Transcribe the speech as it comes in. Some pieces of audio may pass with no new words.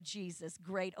Jesus,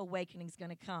 great awakening is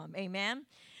going to come. Amen.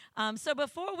 So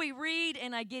before we read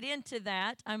and I get into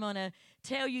that, I'm going to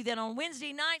tell you that on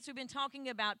Wednesday nights we've been talking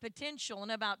about potential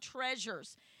and about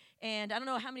treasures. And I don't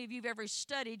know how many of you have ever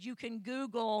studied. You can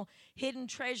Google hidden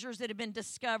treasures that have been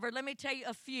discovered. Let me tell you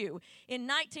a few. In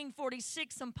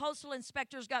 1946, some postal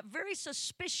inspectors got very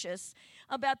suspicious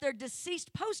about their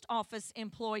deceased post office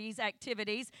employees'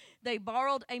 activities. They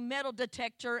borrowed a metal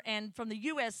detector and from the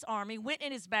U.S. Army, went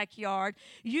in his backyard,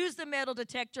 used the metal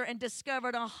detector, and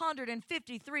discovered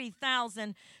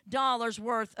 $153,000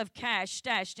 worth of cash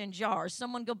stashed in jars.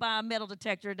 Someone go buy a metal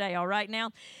detector today, all right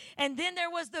now? And then there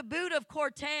was the boot of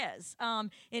Cortez.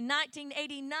 In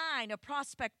 1989, a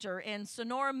prospector in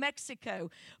Sonora, Mexico,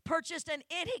 purchased an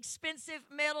inexpensive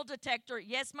metal detector,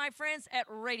 yes, my friends, at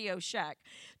Radio Shack.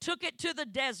 Took it to the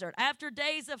desert. After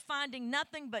days of finding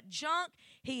nothing but junk,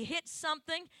 he hit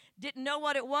something, didn't know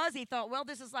what it was. He thought, well,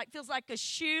 this is feels like a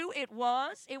shoe. It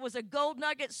was. It was a gold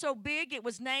nugget so big it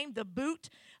was named the boot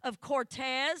of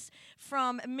Cortez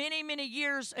from many, many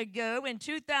years ago. In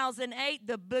 2008,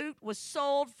 the boot was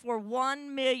sold for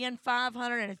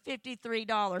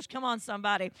 $1,553,000. Come on,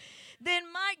 somebody. Then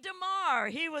Mike DeMar,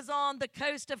 he was on the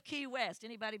coast of Key West.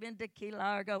 Anybody been to Key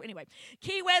Largo? Anyway,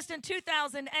 Key West in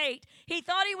 2008, he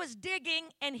thought he was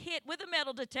digging and hit with a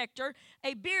metal detector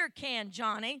a beer can,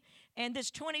 Johnny. And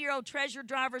this 20-year-old treasure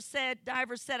diver said, I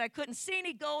couldn't see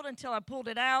any gold until I pulled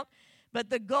it out. But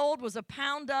the gold was a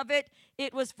pound of it.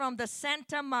 It was from the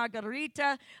Santa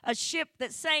Margarita, a ship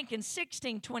that sank in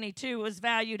 1622, was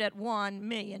valued at $1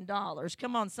 million.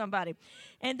 Come on, somebody.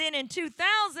 And then in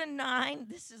 2009,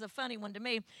 this is a funny one to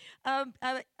me,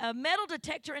 a metal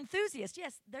detector enthusiast,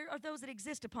 yes, there are those that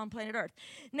exist upon planet Earth,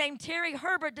 named Terry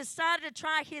Herbert decided to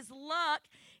try his luck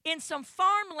in some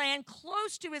farmland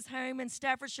close to his home in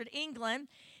Staffordshire, England.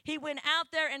 He went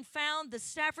out there and found the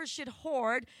Staffordshire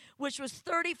hoard, which was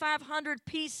 3,500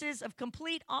 pieces of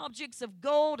complete objects of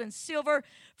gold and silver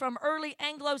from early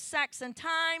Anglo-Saxon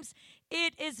times.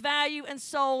 It is valued and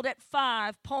sold at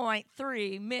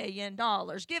 $5.3 million.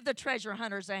 Give the treasure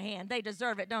hunters a hand. They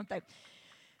deserve it, don't they?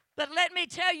 But let me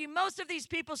tell you, most of these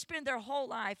people spend their whole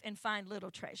life and find little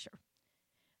treasure.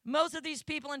 Most of these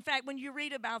people, in fact, when you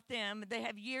read about them, they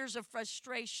have years of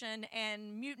frustration,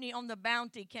 and mutiny on the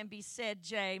bounty can be said,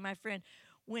 Jay, my friend,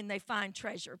 when they find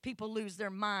treasure. People lose their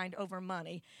mind over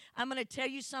money. I'm going to tell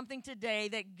you something today,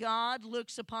 that God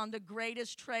looks upon the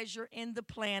greatest treasure in the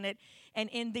planet and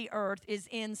in the earth is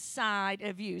inside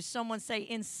of you. Someone say,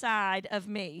 inside of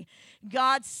me.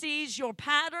 God sees your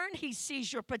pattern. He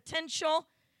sees your potential,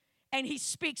 and He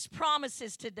speaks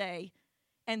promises today.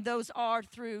 And those are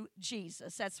through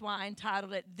Jesus. That's why I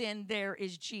entitled it, Then There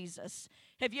Is Jesus.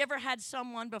 Have you ever had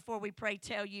someone, before we pray,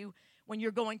 tell you when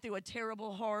you're going through a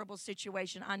terrible, horrible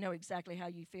situation, I know exactly how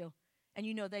you feel. And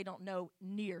you know they don't know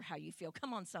near how you feel.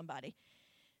 Come on, somebody.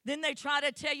 Then they try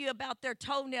to tell you about their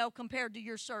toenail compared to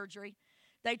your surgery.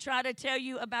 They try to tell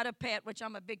you about a pet, which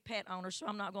I'm a big pet owner, so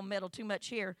I'm not going to meddle too much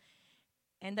here.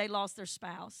 And they lost their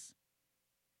spouse.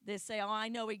 They say, oh, I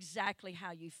know exactly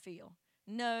how you feel.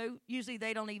 No, usually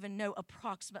they don't even know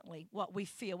approximately what we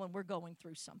feel when we're going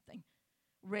through something.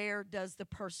 Rare does the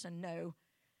person know.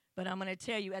 But I'm going to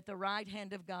tell you, at the right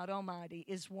hand of God Almighty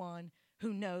is one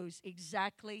who knows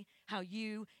exactly how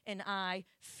you and I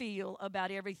feel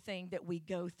about everything that we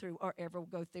go through or ever will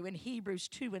go through. In Hebrews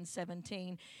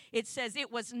 2:17, it says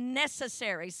it was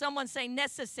necessary. Someone say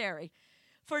necessary.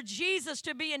 For Jesus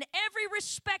to be in every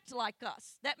respect like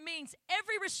us. That means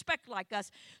every respect like us,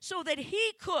 so that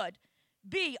He could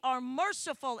be our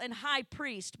merciful and high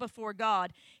priest before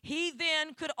God. He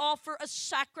then could offer a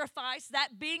sacrifice,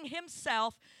 that being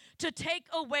Himself, to take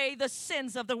away the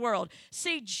sins of the world.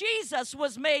 See, Jesus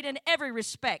was made in every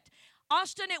respect.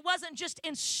 Austin, it wasn't just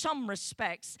in some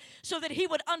respects, so that He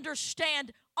would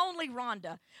understand only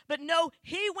Rhonda. But no,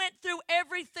 He went through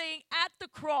everything at the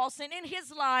cross and in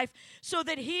His life so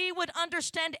that He would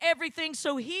understand everything.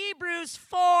 So Hebrews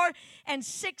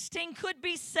 4:16 could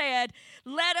be said,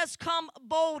 let us come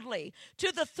boldly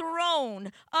to the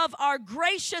throne of our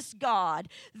gracious God.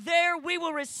 There we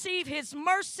will receive His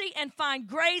mercy and find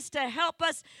grace to help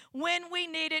us when we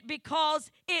need it,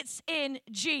 because it's in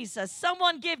Jesus.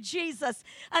 Someone give Jesus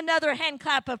another hand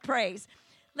clap of praise.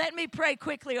 Let me pray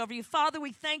quickly over you. Father,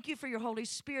 we thank You for Your Holy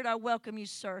Spirit. I welcome You,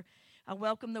 sir. I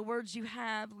welcome the words You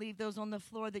have. Leave those on the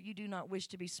floor that You do not wish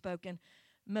to be spoken.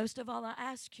 Most of all, I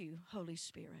ask You, Holy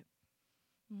Spirit,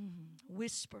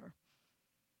 whisper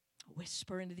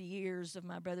into the ears of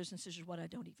my brothers and sisters what I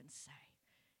don't even say.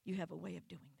 You have a way of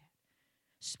doing that.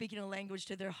 Speaking a language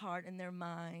to their heart and their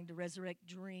mind, to resurrect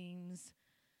dreams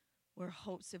where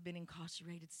hopes have been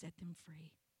incarcerated, set them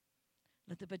free.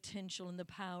 Let the potential and the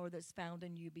power that's found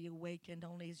in you be awakened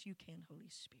only as you can, Holy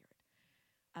Spirit.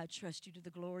 I trust you to the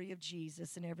glory of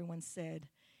Jesus. And everyone said,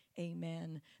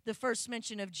 amen. The first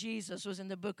mention of Jesus was in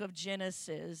the book of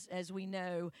Genesis. As we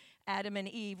know, Adam and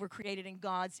Eve were created in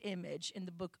God's image in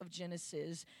the book of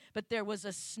Genesis. But there was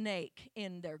a snake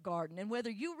in their garden. And whether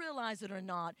you realize it or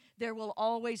not, there will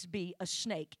always be a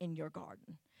snake in your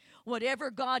garden. Whatever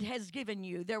God has given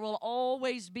you, there will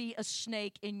always be a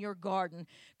snake in your garden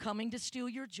coming to steal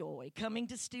your joy, coming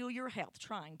to steal your health,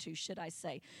 trying to, should I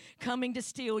say, coming to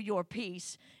steal your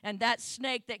peace. And that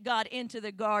snake that got into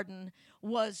the garden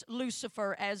was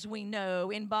Lucifer, as we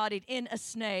know, embodied in a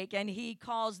snake, and he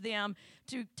caused them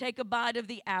to take a bite of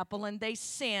the apple, and they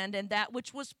sinned, and that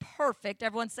which was perfect,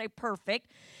 everyone say perfect,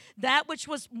 that which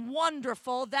was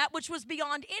wonderful, that which was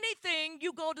beyond anything.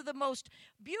 You go to the most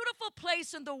beautiful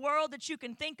place in the world that you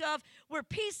can think of, where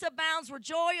peace abounds, where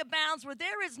joy abounds, where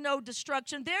there is no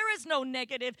destruction, there is no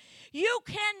negative. You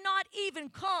cannot even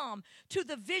come to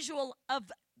the visual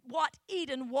of what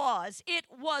Eden was. It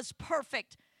was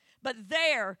perfect. But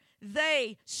there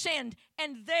they sinned,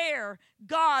 and there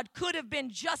God could have been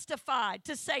justified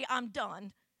to say, I'm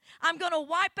done. I'm going to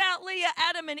wipe out Leah,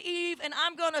 Adam, and Eve, and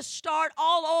I'm going to start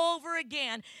all over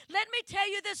again. Let me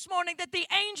tell you this morning that the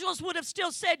angels would have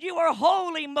still said, you are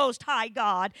holy, most high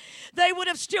God. They would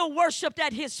have still worshiped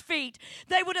at his feet.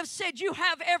 They would have said, you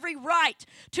have every right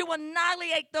to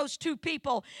annihilate those two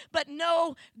people. But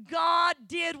no, God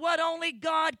did what only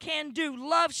God can do.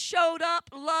 Love showed up.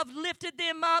 Love lifted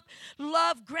them up.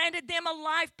 Love granted them a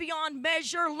life beyond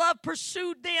measure. Love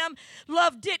pursued them.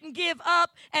 Love didn't give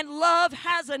up. And love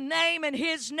has a name, and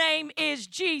his name is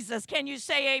Jesus. Can you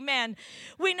say amen?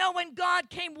 We know when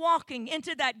God came walking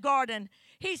into that garden,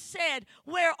 he said,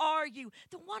 where are you?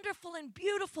 The wonderful and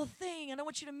beautiful thing, and I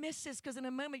want you to miss this because in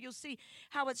a moment you'll see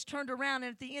how it's turned around,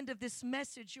 and at the end of this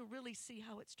message you'll really see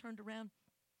how it's turned around.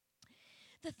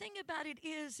 The thing about it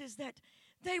is that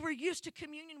they were used to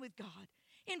communion with God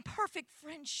in perfect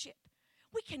friendship.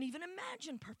 We can't even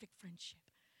imagine perfect friendship.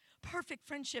 Perfect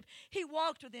friendship. He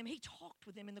walked with them. He talked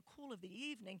with them in the cool of the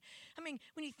evening. I mean,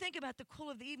 when you think about the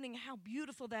cool of the evening, how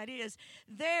beautiful that is.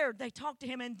 There, they talked to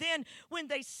him. And then when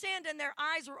they sinned and their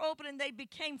eyes were open and they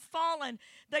became fallen,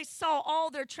 they saw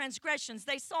all their transgressions.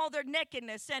 They saw their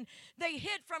nakedness, and they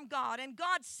hid from God. And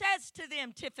God says to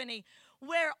them, Tiffany,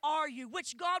 where are you?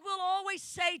 Which God will always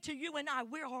say to you and I,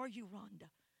 where are you, Rhonda?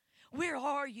 Where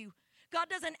are you? God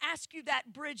doesn't ask you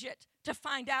that, Bridget, to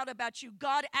find out about you.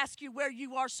 God asks you where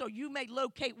you are so you may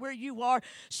locate where you are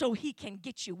so he can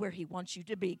get you where he wants you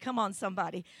to be. Come on,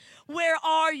 somebody. Where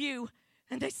are you?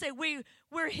 And they say,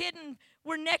 we're hidden,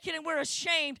 we're naked, and we're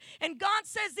ashamed. And God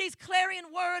says these clarion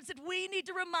words that we need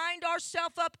to remind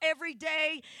ourselves up every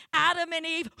day. Adam and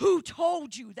Eve, who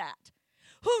told you that?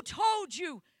 Who told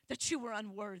you that you were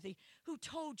unworthy? Who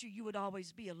told you you would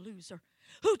always be a loser?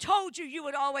 Who told you you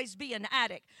would always be an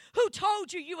addict? Who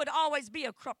told you you would always be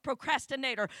a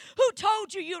procrastinator? Who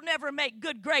told you you'll never make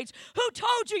good grades? Who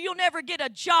told you you'll never get a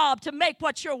job to make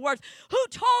what you're worth? Who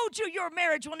told you your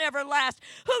marriage will never last?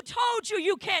 Who told you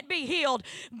you can't be healed?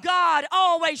 God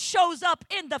always shows up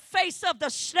in the face of the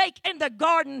snake in the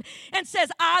garden and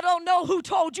says, I don't know who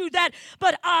told you that,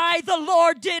 but I, the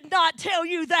Lord, did not tell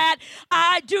you that.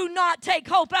 I do not take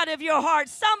hope out of your heart.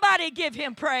 Somebody give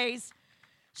him praise.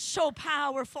 So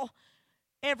powerful.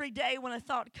 Every day when a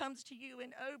thought comes to you,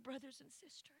 and oh, brothers and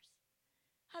sisters,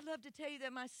 I'd love to tell you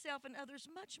that myself and others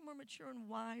much more mature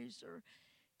and wiser,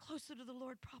 closer to the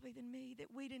Lord probably than me,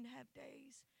 that we didn't have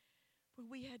days where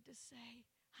we had to say,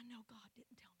 I know God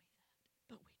didn't tell me that,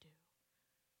 but we do.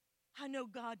 I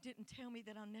know God didn't tell me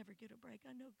that I'll never get a break.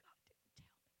 I know God didn't tell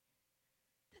me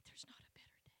that there's not a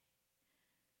better day.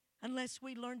 Unless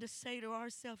we learn to say to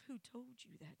ourselves, who told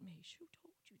you that, Mish? Who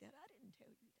told you that? I didn't tell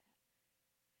you that.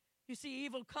 You see,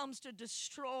 evil comes to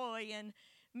destroy, and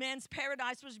man's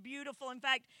paradise was beautiful. In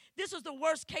fact, this was the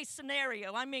worst case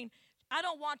scenario. I mean, I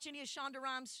don't watch any of Shonda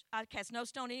Rhimes. I cast no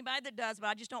stone anybody that does, but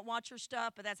I just don't watch her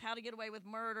stuff. But that's How to Get Away with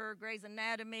Murder, Grey's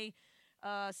Anatomy,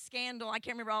 Scandal. I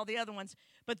can't remember all the other ones.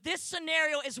 But this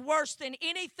scenario is worse than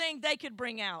anything they could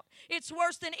bring out. It's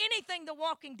worse than anything The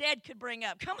Walking Dead could bring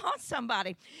up. Come on,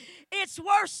 somebody. It's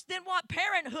worse than what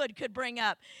Parenthood could bring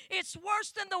up. It's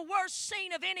worse than the worst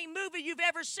scene of any movie you've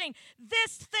ever seen.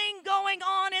 This thing going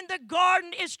on in the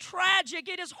garden is tragic.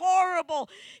 It is horrible.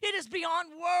 It is beyond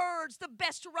words. The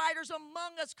best writers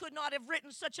among us could not have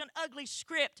written such an ugly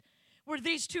script, where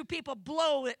these two people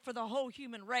blow it for the whole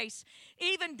human race.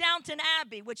 Even Downton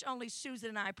Abbey, which only Susan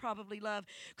and I probably love,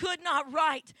 could not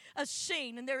write a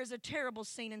scene. And there is a terrible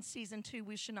scene in season 2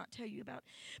 we should not tell you about.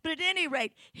 But at any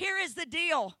rate, here is the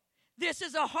deal. This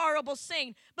is a horrible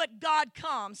scene, but God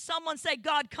comes. Someone say,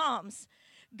 God comes.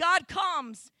 God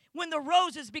comes when the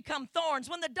roses become thorns,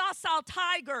 when the docile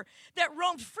tiger that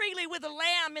roamed freely with the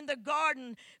lamb in the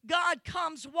garden, God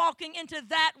comes walking into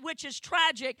that which is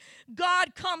tragic.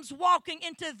 God comes walking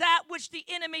into that which the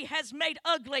enemy has made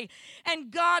ugly.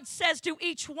 And God says to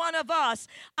each one of us,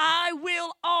 I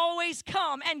will always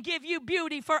come and give you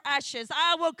beauty for ashes.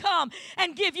 I will come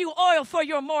and give you oil for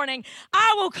your mourning.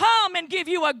 I will come and give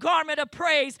you a garment of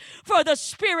praise for the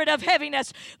spirit of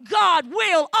heaviness. God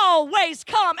will always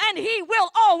come, and he will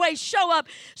always show up.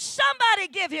 Somebody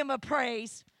give him a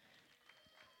praise.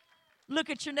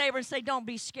 Look at your neighbor and say, don't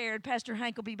be scared. Pastor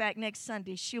Hank will be back next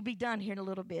Sunday. She'll be done here in a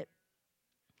little bit.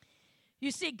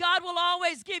 You see, God will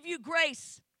always give you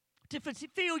grace to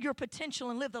fulfill your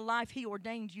potential and live the life he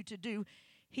ordained you to do.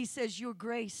 He says your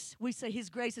grace, we say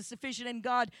his grace is sufficient, and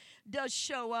God does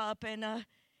show up. And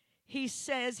he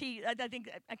says, I think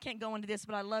I can't go into this,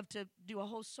 but I love to do a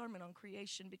whole sermon on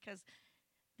creation because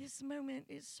this moment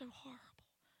is so horrible.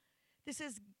 This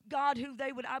is God who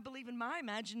they would, I believe in my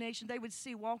imagination, they would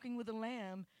see walking with a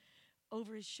lamb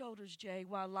over his shoulders, Jay,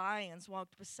 while lions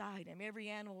walked beside him. Every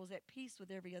animal was at peace with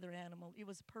every other animal. It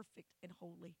was perfect and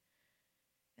holy.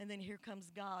 And then here comes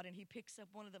God, and he picks up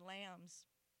one of the lambs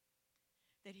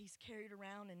that he's carried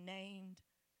around and named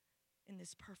in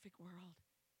this perfect world,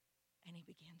 and he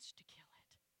begins to kill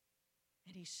it.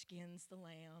 And he skins the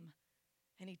lamb,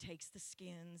 and he takes the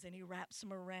skins, and he wraps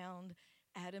them around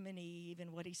Adam and Eve,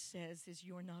 and what he says is,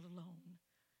 you're not alone.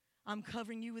 I'm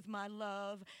covering you with my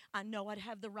love. I know I'd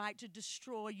have the right to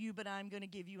destroy you, but I'm going to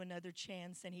give you another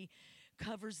chance. And he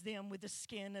covers them with the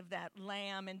skin of that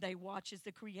lamb, and they watch as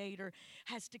the Creator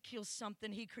has to kill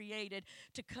something he created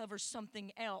to cover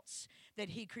something else that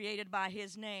he created by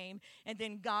his name. And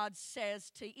then God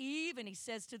says to Eve, and he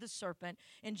says to the serpent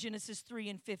in Genesis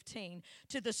 3:15,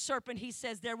 to the serpent he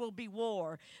says, there will be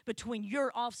war between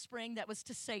your offspring, that was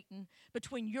to Satan,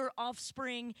 between your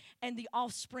offspring and the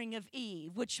offspring of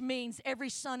Eve, which means every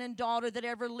son and daughter that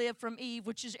ever lived from Eve,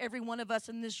 which is every one of us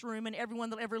in this room and everyone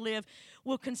that ever lived,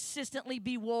 will consistently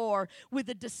be war with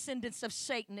the descendants of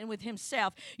Satan and with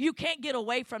himself. You can't get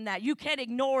away from that. You can't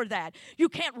ignore that. You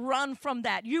can't run from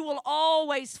that. You will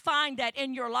always find that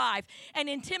in your life. And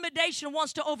intimidation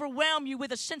wants to overwhelm you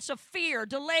with a sense of fear,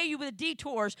 delay you with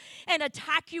detours, and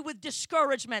attack you with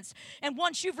discouragements. And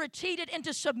once you've retreated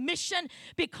into submission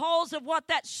because of what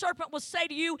that serpent will say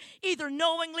to you, either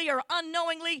knowingly or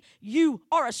unknowingly, you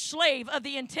are a slave of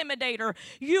the intimidator.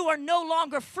 You are no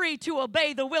longer free to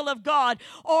obey the will of God.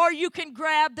 Or you can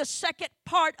grab the second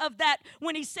part of that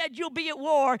when he said you'll be at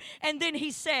war. And then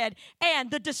he said, and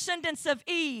the descendants of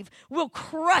Eve will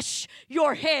crush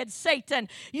your head, Satan.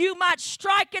 You might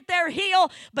strike at their heel,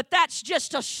 but that's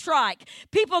just a strike.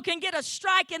 People can get a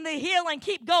strike in the heel and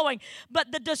keep going.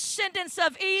 But the descendants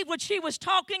of Eve, which he was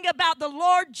talking about, the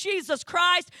Lord Jesus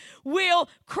Christ, will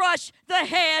crush the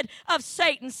head of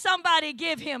Satan. Somebody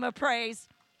give him a praise.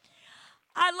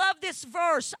 I love this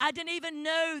verse. I didn't even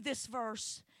know this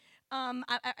verse.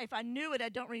 If I knew it, I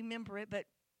don't remember it, but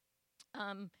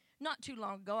not too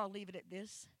long ago, I'll leave it at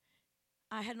this.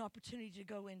 I had an opportunity to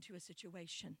go into a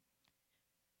situation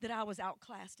that I was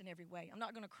outclassed in every way. I'm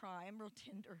not going to cry. I'm real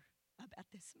tender about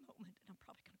this moment, and I'm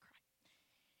probably going to cry.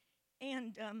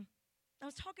 And I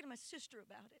was talking to my sister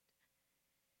about it,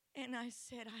 and I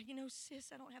said,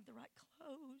 sis, I don't have the right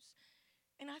clothes.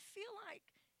 And I feel like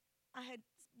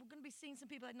we're going to be seeing some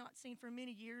people I'd not seen for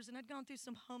many years, and I'd gone through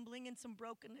some humbling and some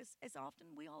brokenness, as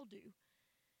often we all do.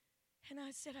 And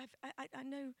I said, I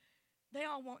know they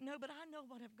all won't know, but I know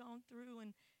what I've gone through,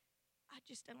 and I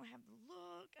don't have the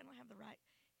look, I don't have the right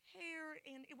hair,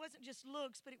 and it wasn't just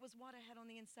looks, but it was what I had on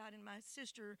the inside. And my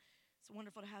sister, it's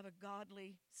wonderful to have a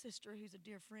godly sister who's a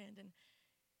dear friend, and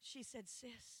she said,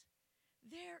 sis,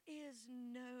 there is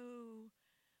no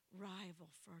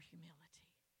rival for humility.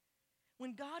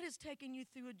 When God has taken you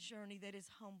through a journey that has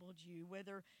humbled you,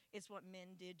 whether it's what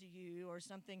men did to you or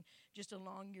something just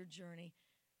along your journey,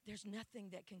 there's nothing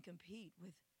that can compete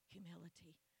with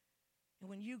humility. And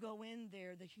when you go in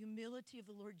there, the humility of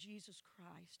the Lord Jesus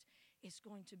Christ is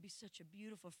going to be such a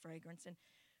beautiful fragrance. And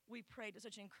we prayed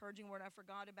such an encouraging word. I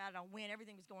forgot about it. I went.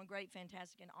 Everything was going great,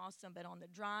 fantastic, and awesome. But on the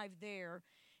drive there,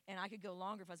 and I could go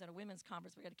longer if I was at a women's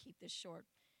conference. We got to keep this short.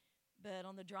 But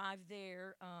on the drive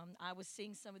there, I was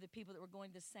seeing some of the people that were going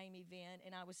to the same event,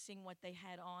 and I was seeing what they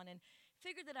had on, and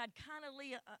figured that I'd kind of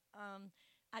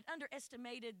I'd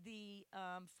underestimated the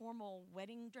formal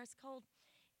wedding dress code.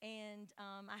 And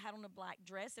I had on a black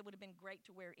dress that would have been great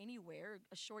to wear anywhere,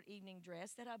 a short evening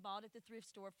dress that I bought at the thrift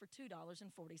store for $2.47.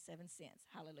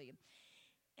 Hallelujah.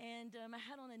 And I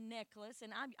had on a necklace,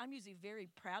 and I'm usually very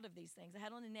proud of these things. I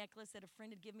had on a necklace that a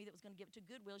friend had given me that was going to give it to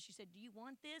Goodwill. She said, "Do you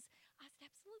want this?" I said,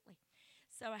 "Absolutely."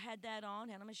 So I had that on,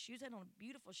 had on my shoes, had on a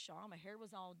beautiful shawl. My hair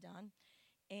was all done.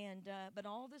 And but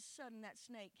all of a sudden, that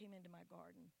snake came into my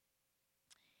garden.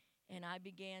 And I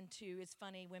began to, it's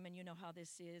funny, women, you know how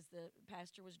this is. The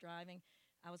pastor was driving.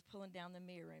 I was pulling down the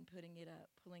mirror and putting it up,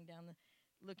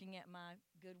 looking at my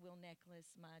Goodwill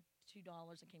necklace, my $2,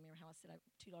 I can't remember how I said,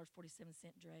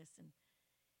 $2.47 dress,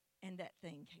 and that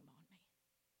thing came on me.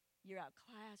 You're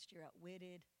outclassed, you're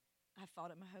outwitted. I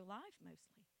fought it my whole life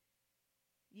mostly.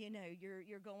 You know,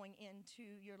 you're going into,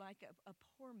 you're like a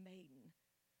poor maiden.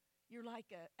 You're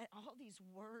like all these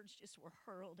words just were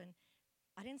hurled, and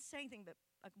I didn't say anything, but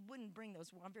I wouldn't bring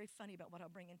those. I'm very funny about what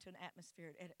I'll bring into an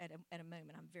atmosphere at a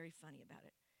moment. I'm very funny about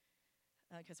it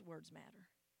because words matter.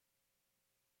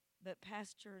 But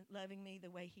Pastor, loving me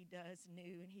the way he does,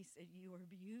 knew, and he said, "You are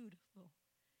beautiful.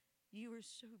 You are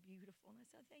so beautiful." And I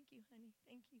said, "Thank you, honey.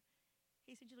 Thank you."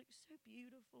 He said, "You look so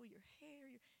beautiful. Your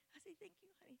hair." I said, "Thank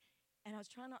you, honey." And I was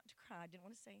trying not to cry. I didn't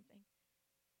want to say anything.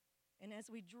 And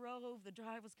as we drove, the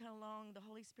drive was kind of long. The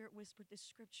Holy Spirit whispered this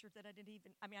scripture that I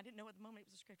didn't know at the moment it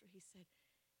was a scripture. He said,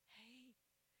 "Hey,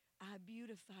 I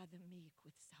beautify the meek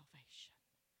with salvation."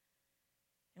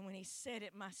 And when he said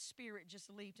it, my spirit just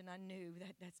leaped, and I knew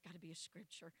that's got to be a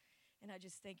scripture. And I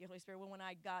just thank you, Holy Spirit. Well, when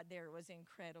I got there, it was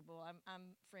incredible.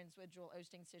 I'm friends with Joel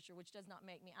Osteen's sister, which does not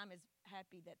make me. I'm as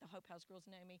happy that the Hope House girls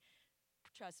know me.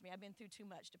 Trust me, I've been through too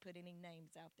much to put any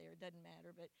names out there. It doesn't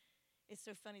matter, but it's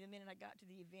so funny. The minute I got to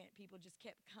the event, people just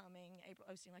kept coming. April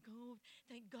Osteen, like, "Oh,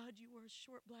 thank God you wore a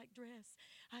short black dress.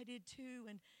 I did too,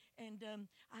 and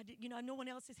I did. You know, no one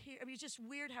else is here." I mean, it's just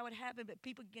weird how it happened. But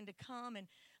people began to come, and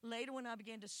later when I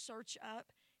began to search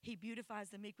up, He beautifies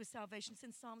the meek with salvation. It's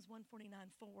in Psalms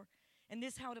 149:4, and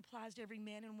this is how it applies to every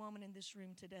man and woman in this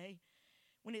room today.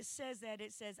 When it says that,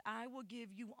 it says, "I will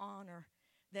give you honor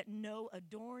that no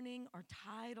adorning or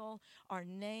title or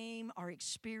name or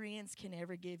experience can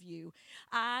ever give you.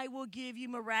 I will give you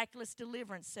miraculous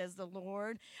deliverance," says the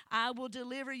Lord. "I will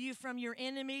deliver you from your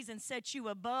enemies and set you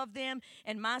above them.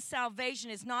 And my salvation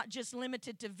is not just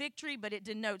limited to victory, but it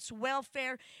denotes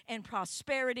welfare and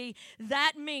prosperity."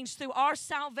 That means through our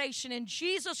salvation in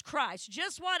Jesus Christ,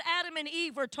 just what Adam and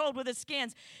Eve were told with the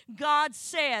skins, God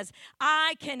says,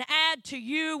 "I can add to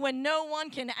you when no one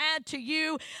can add to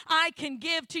you. I can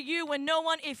give to you when no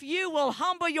one, if you will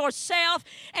humble yourself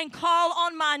and call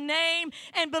on my name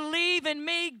and believe in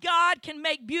me, God can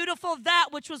make beautiful that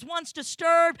which was once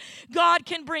disturbed. God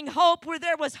can bring hope where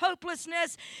there was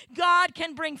hopelessness. God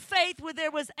can bring faith where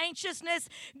there was anxiousness.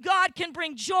 God can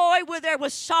bring joy where there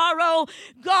was sorrow.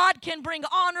 God can bring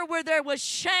honor where there was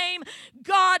shame.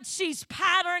 God sees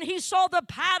pattern. He saw the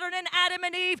pattern in Adam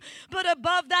and Eve, but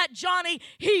above that, Johnny,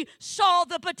 He saw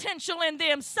the potential in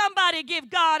them. Somebody give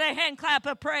God a hand clap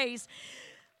of praise.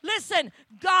 Listen,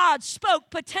 God spoke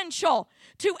potential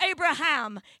to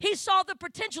Abraham. He saw the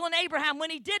potential in Abraham when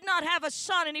he did not have a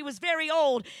son and he was very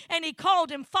old, and He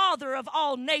called him father of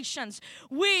all nations.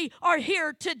 We are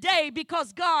here today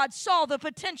because God saw the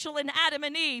potential in Adam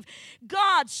and Eve.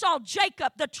 God saw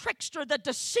Jacob, the trickster, the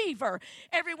deceiver.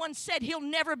 Everyone said he'll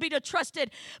never be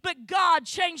trusted, but God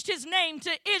changed his name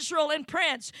to Israel and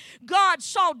Prince. God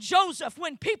saw Joseph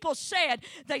when people said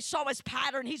they saw his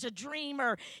pattern. He's a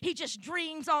dreamer. He just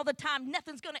dreams all the time.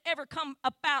 Nothing's going to ever come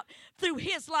about through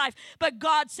his life. But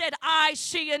God said, "I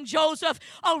see in Joseph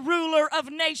a ruler of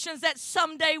nations that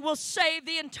someday will save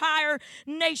the entire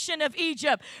nation of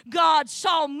Egypt." God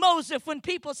saw Moses when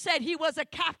people said he was a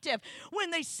captive,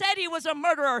 when they said he was a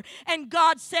murderer, and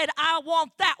God said, "I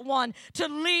want that one to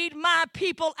lead my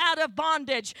people out of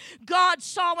bondage." God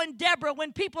saw in Deborah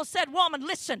when people said, "Woman,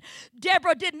 listen,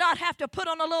 Deborah did not have to put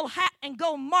on a little hat and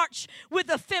go march with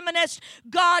the feminists."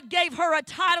 God gave her a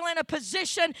title and a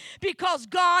position because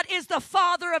God is the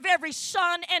Father of every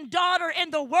son and daughter in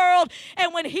the world.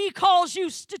 And when He calls you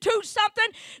to do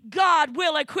something, God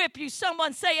will equip you.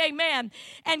 Someone say amen.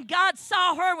 And God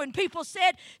saw her when people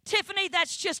said, "Tiffany,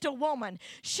 that's just a woman.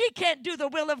 She can't do the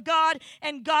will of God."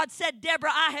 And God said,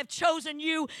 "Deborah, I have chosen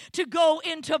you to go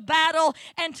into battle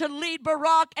and to lead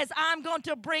Barak, as I'm going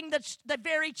to bring the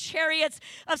very chariots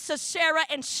of Sisera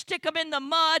and stick them in the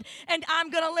mud, and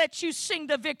I'm going to let you sing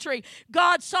the victory." God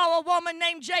God saw a woman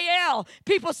named Jael.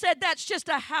 People said that's just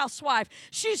a housewife.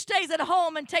 She stays at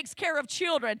home and takes care of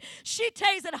children. She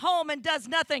stays at home and does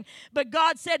nothing. But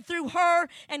God said through her,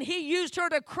 and he used her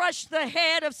to crush the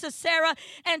head of Sisera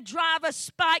and drive a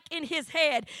spike in his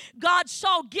head. God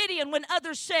saw Gideon when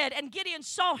others said, and Gideon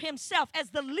saw himself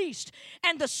as the least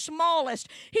and the smallest.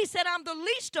 He said, I'm the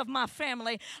least of my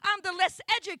family. I'm the less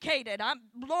educated.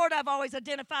 Lord, I've always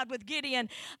identified with Gideon.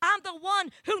 I'm the one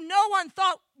who no one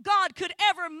thought God could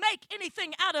ever make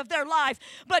anything out of their life.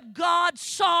 But God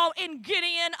saw in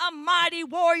Gideon a mighty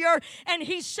warrior, and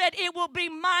he said, it will be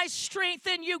my strength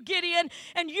in you, Gideon,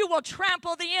 and you will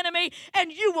trample the enemy,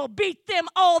 and you will beat them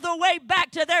all the way back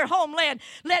to their homeland.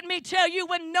 Let me tell you,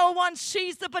 when no one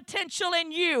sees the potential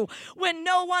in you, when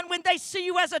they see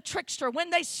you as a trickster,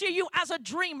 when they see you as a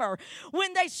dreamer,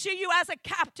 when they see you as a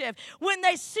captive, when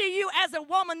they see you as a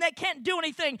woman that can't do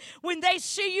anything, when they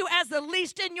see you as the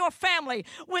least in your family,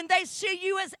 when they see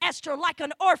you as Esther, like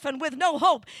an orphan with no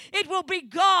hope, it will be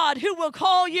God who will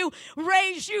call you,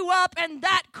 raise you up, and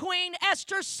that Queen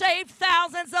Esther saved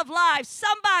thousands of lives.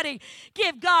 Somebody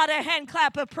give God a hand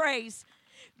clap of praise.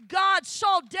 God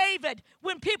saw David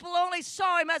when people only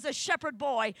saw him as a shepherd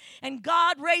boy, and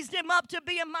God raised him up to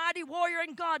be a mighty warrior.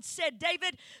 And God said,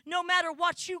 David, no matter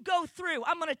what you go through,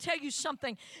 I'm going to tell you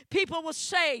something. People will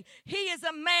say, he is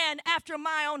a man after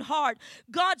my own heart.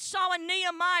 God saw in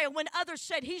Nehemiah when others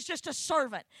said, he's just a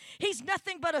servant. He's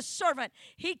nothing but a servant.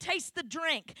 He tastes the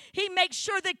drink. He makes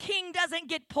sure the king doesn't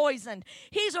get poisoned.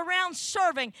 He's around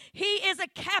serving. He is a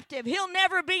captive. He'll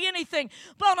never be anything.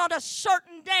 But on a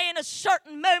certain day, in a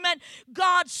certain moment,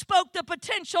 God spoke the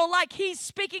potential like he's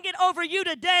speaking it over you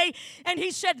today, and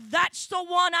he said, that's the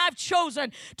one I've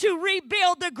chosen to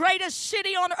rebuild the greatest city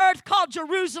on earth called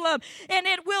Jerusalem, and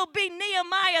it will be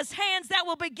Nehemiah's hands that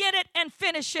will begin it and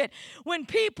finish it. When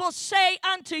people say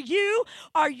unto you,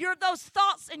 are those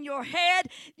thoughts in your head,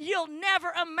 you'll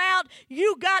never amount.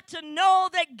 You got to know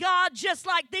that God, just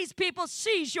like these people,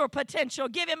 sees your potential.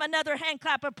 Give him another hand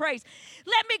clap of praise.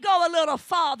 Let me go a little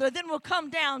farther, then we'll come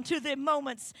down to the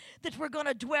moments that we're going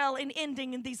to dwell in,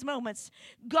 ending in these moments.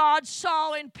 God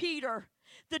saw in Peter,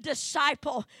 the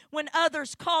disciple, when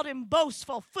others called him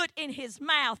boastful, foot in his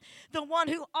mouth, the one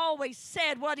who always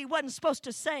said what he wasn't supposed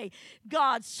to say.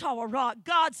 God saw a rock.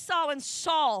 God saw in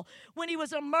Saul, when he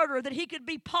was a murderer, that he could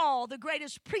be Paul, the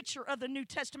greatest preacher of the New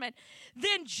Testament.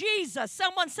 Then Jesus,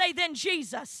 someone say, then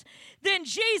Jesus. Then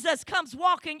Jesus comes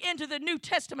walking into the New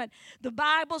Testament. The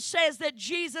Bible says that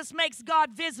Jesus makes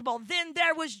God visible. Then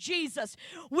there was Jesus.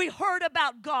 We heard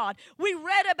about God. We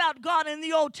read about God in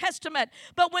the Old Testament.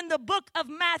 But when the book of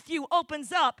Matthew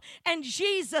opens up and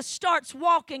Jesus starts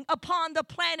walking upon the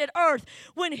planet Earth,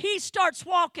 when he starts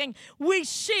walking, we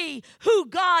see who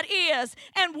God is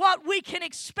and what we can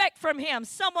expect from him.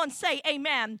 Someone say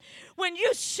amen. When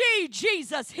you see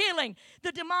Jesus healing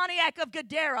the demoniac of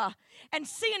Gadara and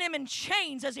seeing him in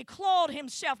chains as he clawed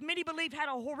himself, many believe had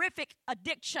a horrific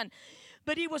addiction,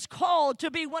 but he was called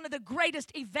to be one of the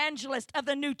greatest evangelists of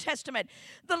the New Testament.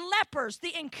 The lepers,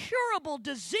 the incurable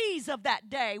disease of that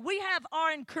day. We have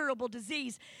our incurable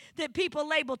disease that people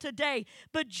label today,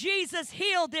 but Jesus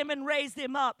healed them and raised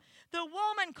them up. The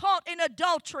woman caught in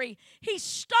adultery, he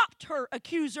stopped her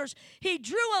accusers. He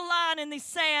drew a line in the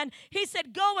sand. He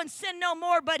said, go and sin no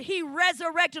more, but he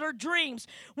resurrected her dreams.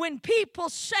 When people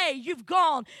say you've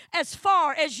gone as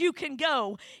far as you can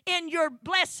go in your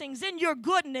blessings, in your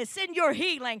goodness, in your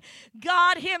healing,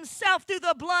 God himself through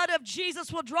the blood of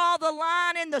Jesus will draw the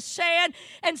line in the sand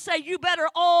and say, you better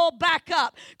all back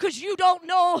up, because you don't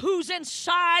know who's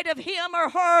inside of him or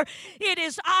her. It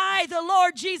is I, the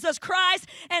Lord Jesus Christ,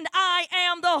 and I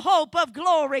am the hope of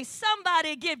glory.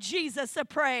 Somebody give Jesus a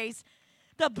praise.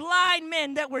 The blind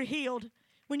men that were healed.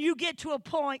 When you get to a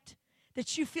point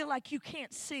that you feel like you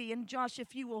can't see, and Josh,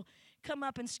 if you will come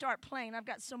up and start playing, I've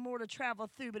got some more to travel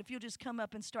through, but if you'll just come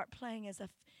up and start playing as I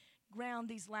ground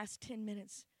these last 10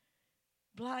 minutes.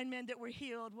 Blind men that were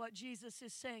healed, what Jesus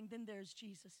is saying, then there's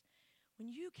Jesus.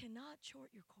 When you cannot chart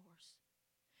your course,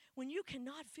 when you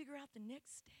cannot figure out the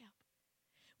next step,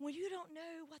 when you don't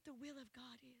know what the will of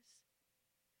God is,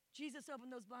 Jesus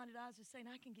opened those blinded eyes and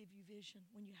saying, I can give you vision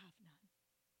when you have none.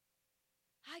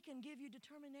 I can give you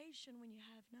determination when you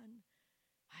have none.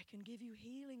 I can give you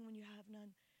healing when you have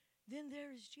none. Then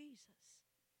there is Jesus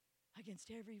against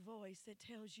every voice that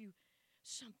tells you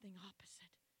something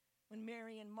opposite. When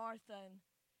Mary and Martha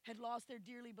had lost their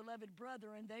dearly beloved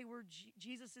brother, and they were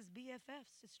Jesus'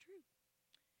 BFFs, it's true.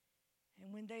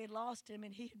 And when they had lost him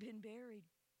and he had been buried,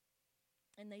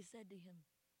 and they said to him,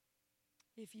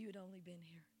 if you had only been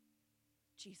here,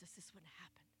 Jesus, this wouldn't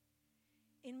happen.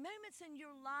 In moments in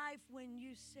your life when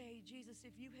you say, Jesus,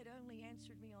 if you had only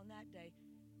answered me on that day,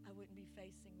 I wouldn't be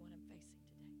facing what I'm facing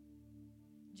today.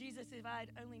 Jesus, if I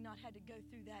had only not had to go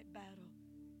through that battle,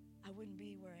 I wouldn't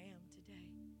be where I am today.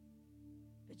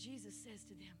 But Jesus says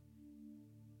to them,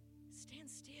 stand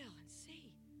still and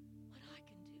see what I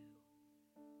can do.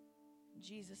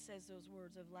 Jesus says those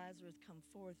words of Lazarus come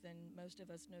forth, and most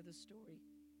of us know the story.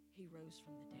 He rose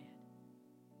from the dead.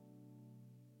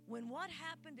 When what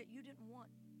happened that you didn't want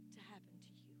to happen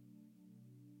to you,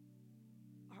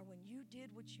 or when you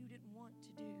did what you didn't want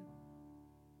to do,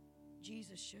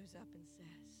 Jesus shows up and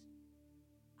says,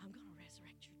 I'm going to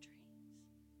resurrect your dreams.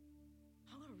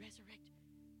 I'm going to resurrect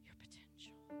your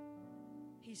potential.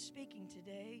 He's speaking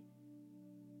today.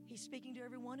 He's speaking to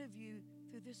every one of you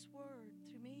through this word,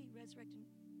 through me, resurrecting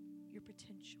your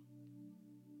potential.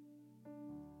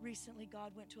 Recently,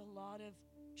 God went to a lot of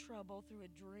trouble through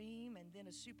a dream and then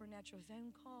a supernatural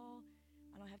phone call.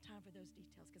 I don't have time for those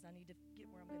details because I need to get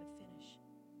where I'm going to finish.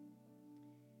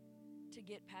 To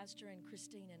get Pastor and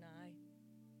Christine and I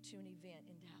to an event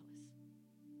in Dallas.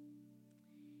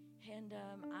 And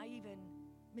I even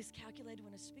miscalculated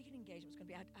when a speaking engagement was going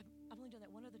to be. I've only done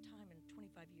that one other time in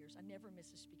 25 years. I never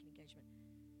miss a speaking engagement.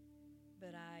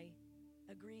 But I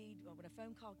agreed, when a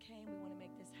phone call came, we want to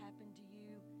make this happen to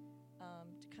you,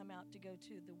 to come out to go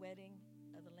to the wedding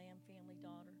of the Lamb family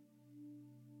daughter.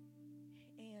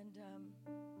 And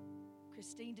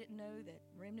Christine didn't know that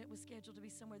Remnant was scheduled to be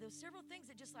somewhere. There were several things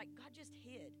that just like God just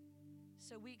hid.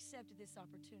 So we accepted this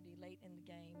opportunity late in the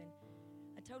game. And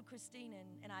I told Christine,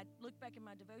 and I looked back in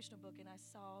my devotional book and I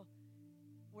saw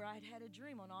where I'd had a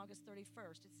dream on August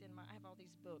 31st. I have all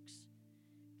these books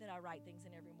that I write things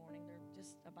in every morning.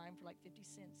 I buy them for like 50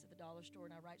 cents at the dollar store,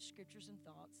 and I write scriptures and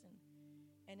thoughts.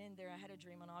 And in there I had a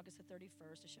dream on August the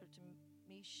 31st. I showed it to me,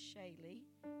 Shaylee,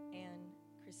 and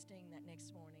Christine that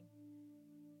next morning.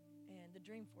 And the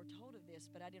dream foretold of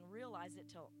this, but I didn't realize it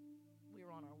till we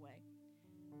were on our way.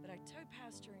 But I told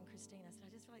Pastor and Christine, I said,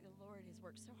 I just feel like the Lord has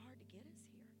worked so hard to get us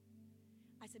here.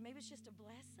 I said, maybe it's just to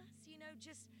bless us,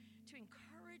 just to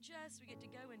encourage us. We get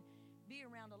to go and be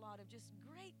around a lot of just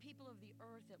great people of the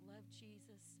earth that love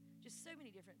Jesus, just so many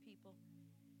different people.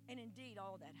 And indeed,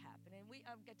 all that happened. And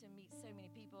I've got to meet so many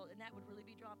people, and that would really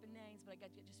be dropping names, but I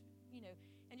got to just,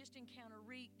 and just encounter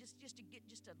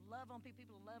just to love on people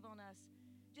to love on us,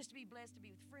 just to be blessed to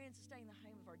be with friends, to stay in the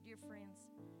home of our dear friends,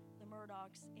 the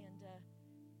Murdochs, and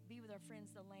be with our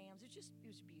friends, the Lambs. It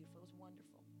was beautiful. It was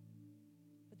wonderful.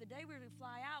 But the day we were to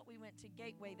fly out, we went to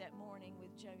Gateway that morning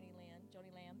with Joni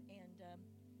Lamb, and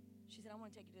she said, I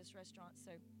want to take you to this restaurant.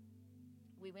 So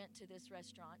we went to this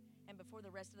restaurant, and before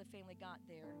the rest of the family got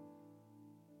there,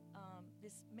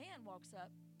 this man walks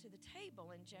up to the table,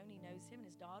 and Joni knows him and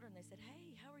his daughter, and they said,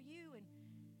 hey, how are you?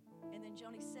 And then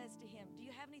Joni says to him, do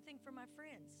you have anything for my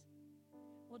friends?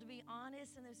 Well, to be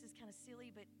honest, and this is kind of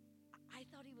silly, but I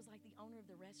thought he was like the owner of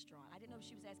the restaurant. I didn't know if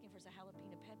she was asking for some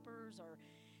jalapeno peppers or,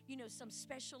 some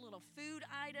special little food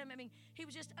item. I mean, he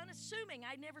was just unassuming.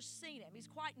 I'd never seen him. He's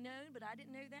quite known, but I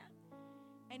didn't know that.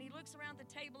 And he looks around the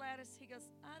table at us. He goes,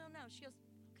 I don't know. She goes,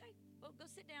 okay, well, go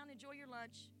sit down, enjoy your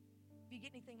lunch. If you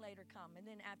get anything later, come. And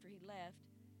then after he left,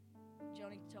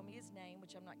 Joni told me his name,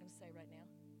 which I'm not going to say right now.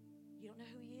 You don't know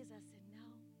who he is? I said, no.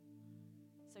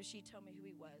 So she told me who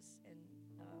he was, and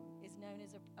is known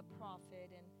as a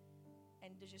prophet,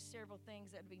 and there's just several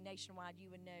things that would be nationwide you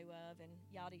would know of, and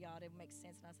yada, yada. It makes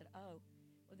sense. And I said, oh.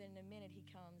 Well, then in a minute he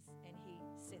comes, and he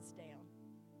sits down.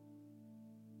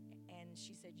 And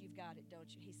she said, you've got it, don't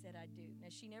you? He said, I do. Now,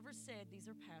 she never said, these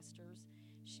are pastors.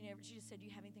 She just said, do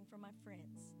you have anything for my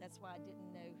friends? That's why I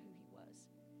didn't know who he was.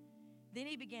 Then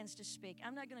he begins to speak.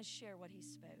 I'm not going to share what he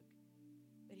spoke,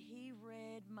 but he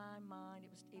read my mind.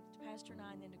 It was to Pastor and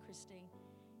I, and then to Christine.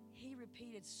 He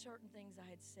repeated certain things I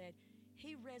had said.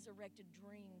 He resurrected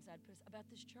dreams I'd put about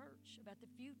this church, about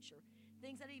the future,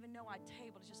 things I didn't even know I'd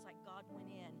tabled. It's just like God went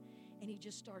in and he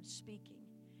just started speaking.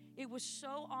 It was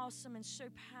so awesome and so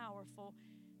powerful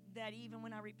that even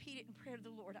when I repeat it in prayer to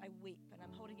the Lord, I weep, and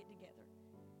I'm holding it together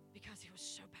because it was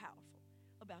so powerful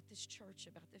about this church,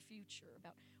 about the future,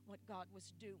 about what God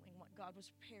was doing, what God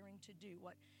was preparing to do,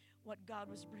 what God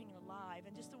was bringing alive,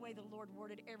 and just the way the Lord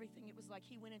worded everything. It was like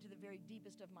he went into the very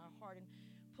deepest of my heart and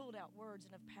pulled out words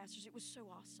and of pastors. It was so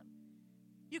awesome.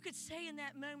 You could say in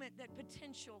that moment that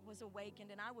potential was awakened,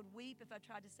 and I would weep if I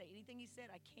tried to say anything he said.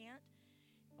 I can't.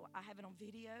 I have it on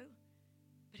video,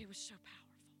 but it was so powerful.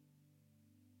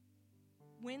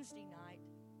 Wednesday night,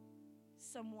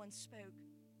 someone spoke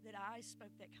that I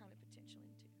spoke that kind of potential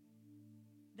into.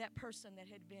 That person that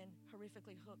had been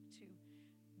horrifically hooked to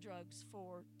drugs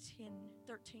for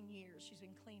 13 years. She's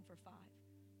been clean for 5.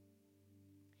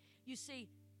 You see,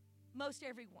 most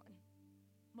everyone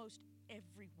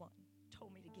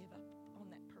told me to give up on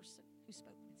that person who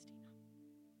spoke against Tina.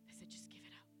 They said, just give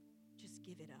it up. Just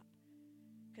give it up.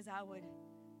 Because I would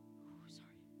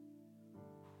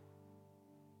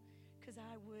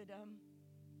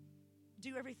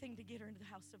do everything to get her into the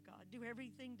house of God. Do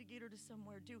everything to get her to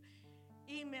somewhere.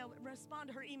 Respond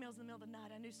to her emails in the middle of the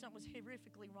night. I knew something was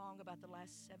horrifically wrong about the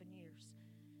last 7 years.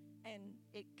 And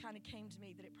it kind of came to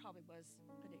me that it probably was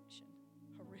addiction,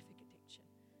 horrific addiction.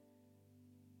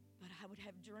 But I would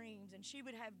have dreams, and she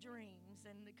would have dreams,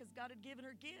 and because God had given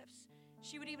her gifts,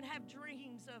 she would even have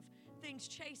dreams of things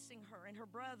chasing her and her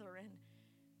brother, and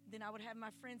then I would have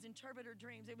my friends interpret her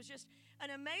dreams. It was just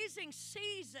an amazing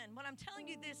season. What I'm telling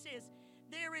you this is,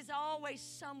 there is always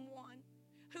someone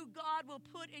who God will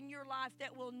put in your life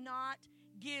that will not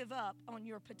give up on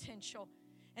your potential.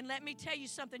 And let me tell you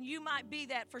something, you might be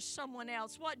that for someone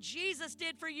else. What Jesus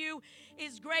did for you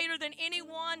is greater than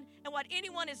anyone and what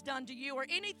anyone has done to you or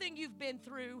anything you've been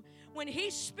through. When He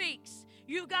speaks,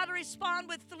 you've got to respond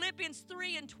with Philippians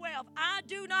 3:12. I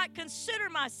do not consider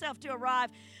myself to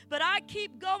arrive, but I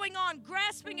keep going on,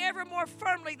 grasping ever more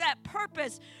firmly that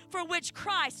purpose for which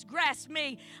Christ grasped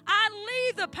me. I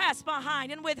leave the past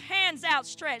behind, and with hands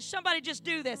outstretched, somebody just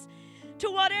do this.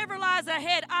 To whatever lies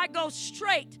ahead, I go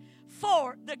straight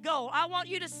for the goal. I want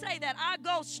you to say that. I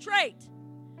go straight.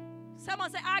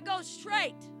 Someone say, I go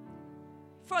straight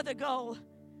for the goal.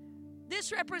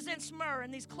 This represents myrrh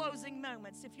in these closing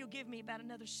moments. If you'll give me about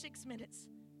another 6 minutes.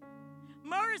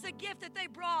 Myrrh is a gift that they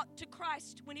brought to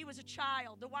Christ when He was a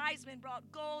child. The wise men brought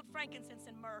gold, frankincense,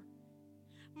 and myrrh.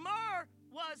 Myrrh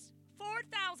was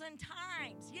 4,000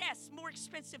 times, yes, more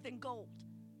expensive than gold.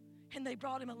 And they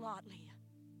brought Him a lot, Leah.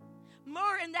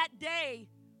 Myrrh in that day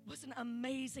was an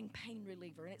amazing pain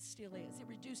reliever, and it still is. It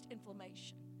reduced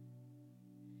inflammation.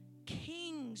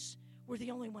 Kings were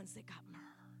the only ones that got myrrh.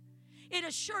 It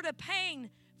assured a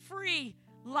pain-free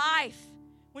life.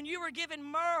 When you were given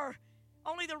myrrh,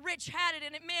 only the rich had it,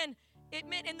 and it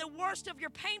meant in the worst of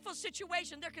your painful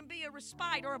situation, there can be a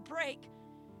respite or a break.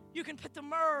 You can put the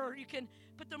myrrh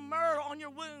on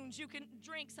your wounds. You can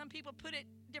drink. Some people put it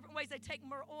different ways. They take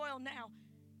myrrh oil now,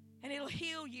 and it'll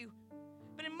heal you.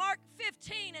 But in Mark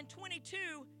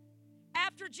 15:22,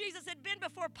 after Jesus had been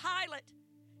before Pilate,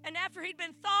 and after he'd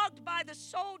been flogged by the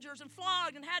soldiers and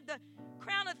flogged and had the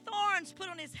crown of thorns put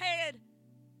on his head,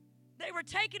 they were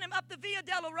taking him up the Via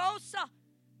Dolorosa,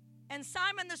 and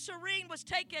Simon the Cyrene was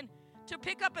taken to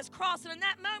pick up his cross. And in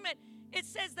that moment, it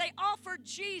says they offered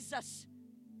Jesus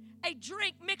a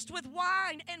drink mixed with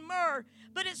wine and myrrh.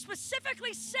 But it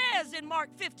specifically says in Mark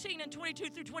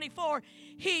 15:22-24,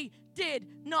 He did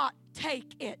not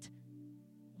take it.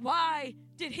 Why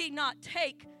did He not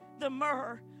take the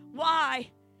myrrh?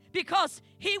 Why? Because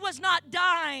He was not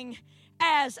dying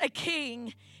as a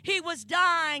king. He was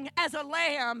dying as a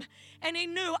lamb. And He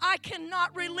knew, I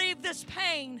cannot relieve this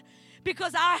pain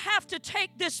because I have to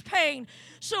take this pain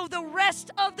so the rest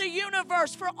of the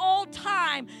universe for all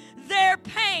time, their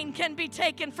pain can be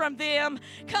taken from them.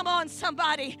 Come on,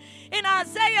 somebody. In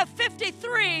Isaiah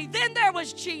 53, then there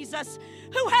was Jesus,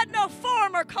 who had no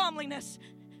form or comeliness.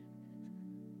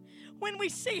 When we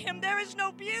see Him, there is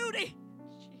no beauty,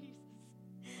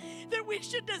 Jesus, that we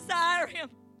should desire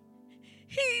Him.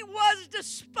 He was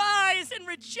despised and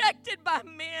rejected by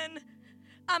men,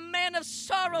 a man of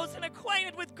sorrows and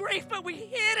acquainted with grief, but we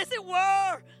hid, as it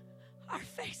were, our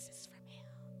faces from Him.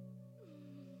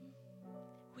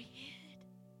 We hid.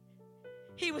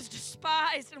 He was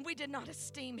despised, and we did not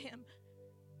esteem Him.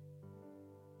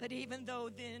 But even though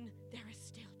then, there is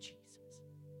still Jesus.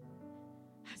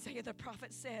 Isaiah the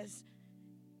prophet says,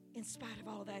 in spite of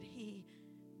all that, He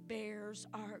bears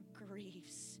our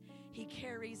griefs. He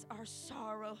carries our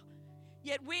sorrow.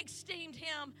 Yet we esteemed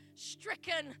Him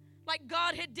stricken, like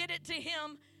God had did it to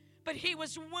Him. But He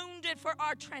was wounded for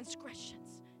our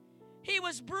transgressions. He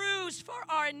was bruised for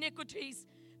our iniquities.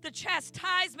 The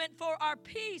chastisement for our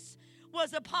peace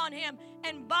was upon Him,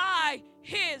 and by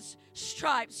His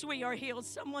stripes we are healed.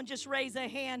 Someone just raise a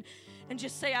hand and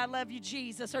just say, I love you,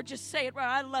 Jesus. Or just say it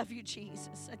right, I love you,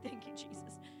 Jesus. I thank you,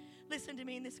 Jesus. Listen to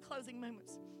me in these closing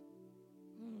moments.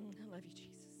 I love you, Jesus.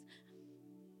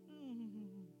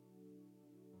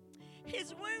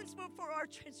 His wounds were for our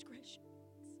transgressions.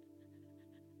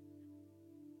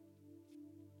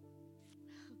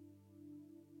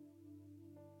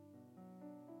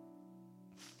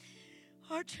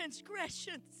 Our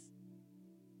transgressions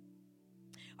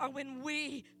are when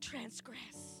we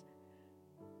transgress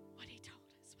what He told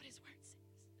us, what His word says.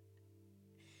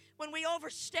 When we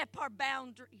overstep our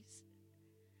boundaries,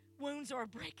 wounds are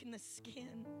breaking the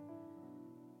skin.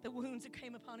 The wounds that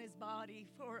came upon his body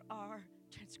for our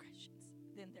transgressions.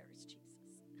 Then there is Jesus.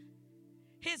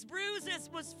 His bruises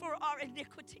was for our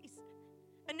iniquities.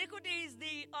 Iniquities,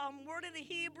 the word in the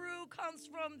Hebrew comes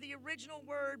from the original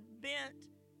word bent,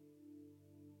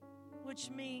 which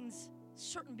means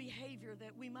certain behavior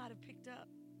that we might have picked up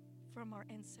from our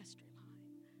ancestry line.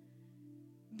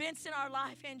 Bents in our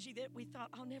life, Angie, that we thought,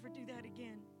 I'll never do that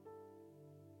again.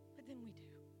 But then we do.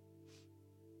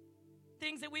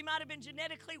 Things that we might have been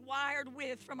genetically wired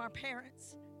with from our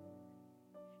parents.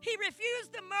 He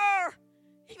refused the myrrh,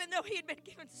 even though he had been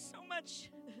given so much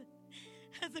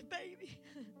as a baby.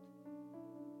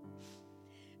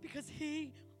 Because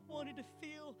he wanted to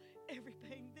feel every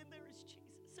pain. Then there is Jesus.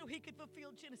 So he could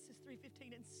fulfill Genesis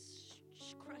 3:15 and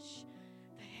crush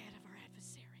the head of our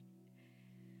adversary.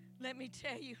 Let me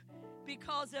tell you,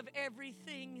 because of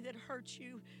everything that hurt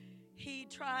you, he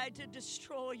tried to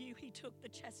destroy you. He took the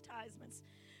chastisements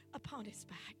upon his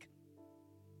back.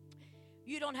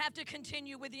 You don't have to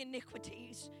continue with the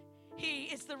iniquities. He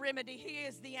is the remedy. He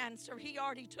is the answer. He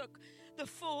already took the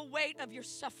full weight of your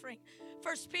suffering.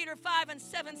 1 Peter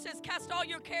 5:7 says, cast all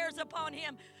your cares upon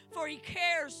him, for he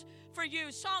cares for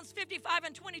you. Psalms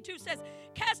 55:22 says,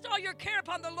 cast all your care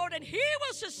upon the Lord, and he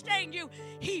will sustain you.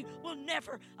 He will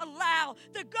never allow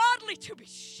the godly to be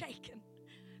shaken.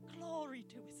 Glory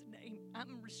to his name.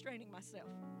 I'm restraining myself.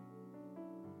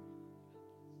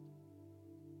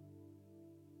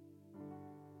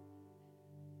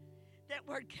 That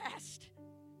word cast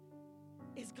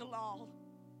is galal.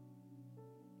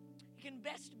 It can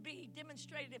best be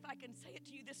demonstrated, if I can say it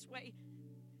to you this way.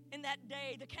 In that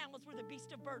day, the camels were the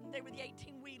beast of burden. They were the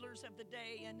 18-wheelers of the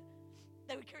day, and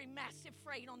they would carry massive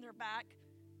freight on their back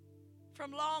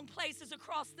from long places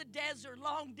across the desert,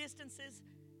 long distances.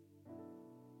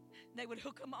 They would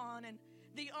hook them on, and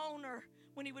the owner,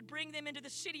 when he would bring them into the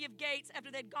city of gates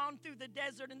after they'd gone through the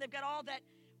desert and they've got all that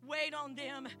weight on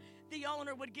them, the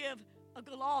owner would give a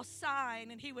galal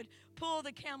sign, and he would pull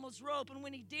the camel's rope, and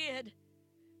when he did,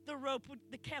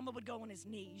 the camel would go on his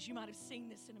knees. You might have seen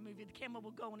this in a movie. The camel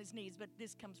will go on his knees, but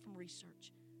this comes from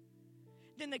research.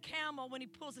 Then the camel, when he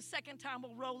pulls a second time,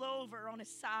 will roll over on his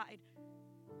side.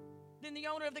 Then the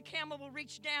owner of the camel will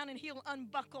reach down and he'll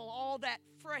unbuckle all that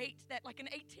freight that like an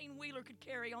 18-wheeler could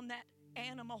carry on that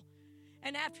animal.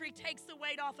 And after he takes the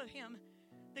weight off of him,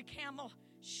 the camel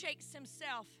shakes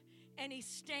himself and he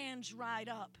stands right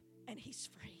up and he's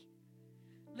free.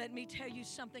 Let me tell you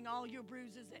something, all your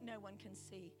bruises that no one can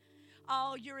see,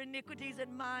 all your iniquities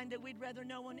and mine that we'd rather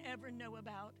no one ever know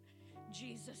about,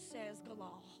 Jesus says,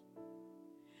 galal,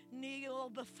 kneel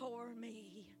before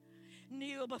me.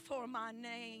 Kneel before my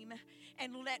name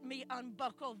and let me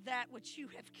unbuckle that which you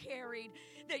have carried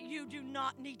that you do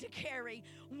not need to carry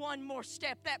one more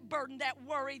step. That burden, that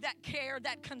worry, that care,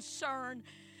 that concern.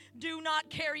 Do not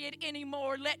carry it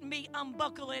anymore. Let me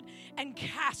unbuckle it and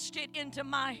cast it into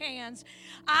my hands.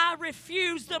 I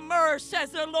refuse the myrrh,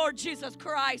 says the Lord Jesus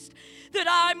Christ, that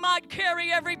I might carry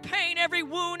every pain, every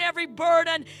wound, every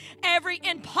burden, every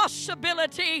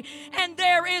impossibility. And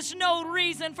there is no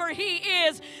reason, for he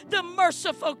is the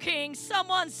merciful King.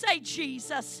 Someone say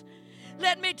Jesus.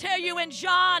 Let me tell you, in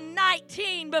John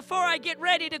 19, before I get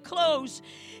ready to close,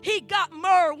 he got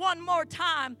myrrh one more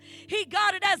time. He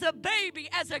got it as a baby,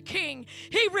 as a king.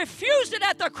 He refused it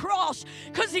at the cross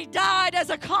because he died as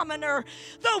a commoner.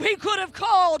 Though he could have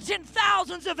called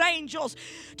 10,000s of angels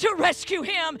to rescue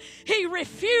him, he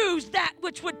refused that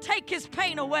which would take his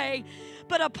pain away.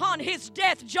 But upon his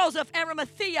death, Joseph,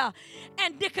 Arimathea,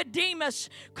 and Nicodemus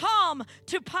come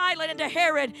to Pilate and to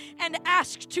Herod and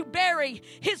ask to bury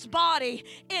his body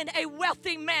in a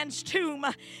wealthy man's tomb.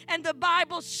 And the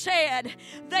Bible said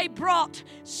they brought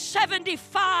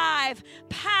 75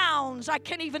 pounds, I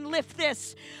can't even lift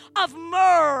this, of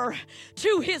myrrh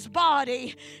to his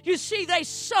body. You see, they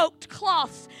soaked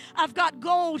cloths. I've got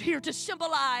gold here to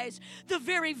symbolize the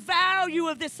very value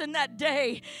of this in that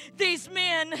day. These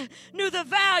men knew the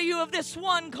value of this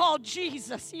one called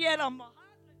Jesus.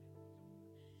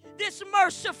 This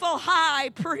merciful high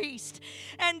priest,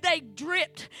 and they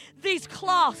dripped these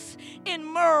cloths in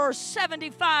myrrh,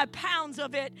 75 pounds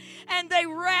of it, and they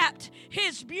wrapped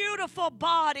his beautiful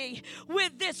body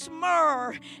with this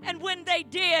myrrh. And when they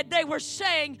did, they were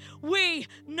saying, we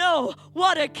know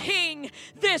what a king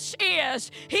this is.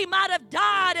 He might have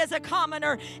died as a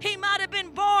commoner, he might have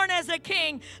been born as a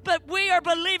king, but we are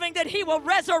believing that he will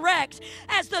resurrect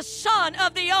as the Son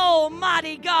of the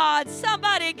Almighty God.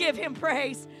 Somebody give him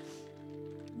praise.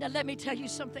 Now let me tell you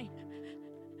something.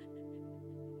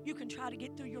 You can try to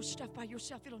get through your stuff by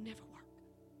yourself. It'll never work.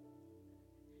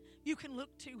 You can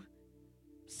look to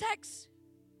sex.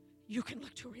 You can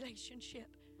look to a relationship.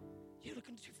 You look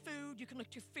to food, you can look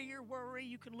to fear, worry,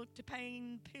 you can look to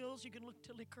pain, pills, you can look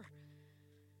to liquor.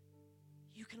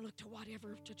 You can look to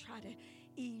whatever to try to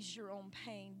ease your own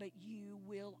pain, but you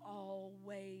will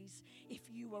always, if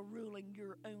you are ruling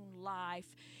your own life,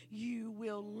 you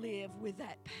will live with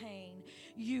that pain.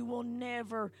 You will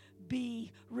never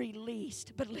be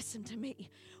released. But listen to me,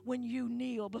 when you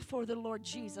kneel before the Lord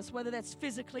Jesus, whether that's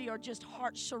physically or just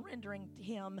heart surrendering to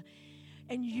Him,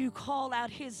 and you call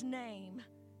out His name,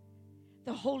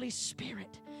 the Holy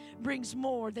Spirit brings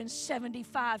more than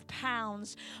 75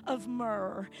 pounds of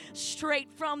myrrh straight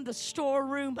from the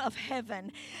storeroom of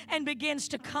heaven and begins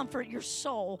to comfort your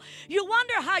soul. You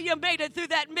wonder how you made it through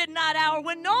that midnight hour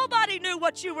when nobody knew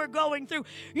what you were going through.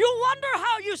 You wonder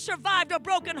how you survived a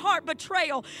broken heart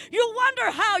betrayal. You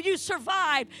wonder how you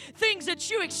survived things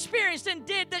that you experienced and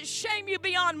did that shame you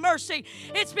beyond mercy.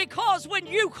 It's because when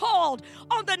you called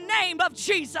on the name of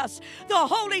Jesus, the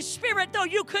Holy Spirit, though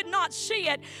you could not see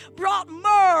it, brought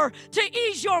myrrh to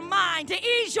ease your mind, to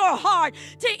ease your heart,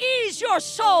 to ease your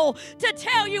soul, to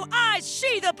tell you, I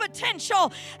see the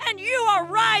potential and you are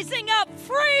rising up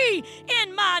free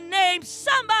in my name.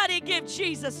 Somebody give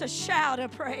Jesus a shout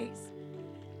of praise.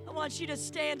 I want you to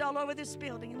stand all over this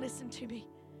building and listen to me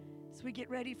as we get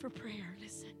ready for prayer.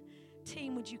 Listen,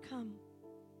 team, would you come?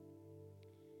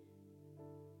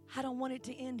 I don't want it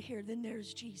to end here. Then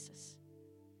there's Jesus.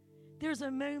 There's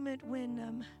a moment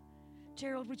when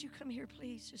Gerald, would you come here,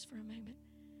 please, just for a moment?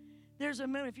 There's a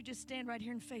moment, if you just stand right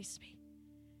here and face me.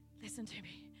 Listen to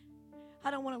me.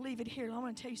 I don't want to leave it here. I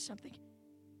want to tell you something.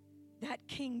 That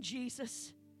King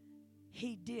Jesus,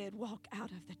 He did walk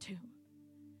out of the tomb.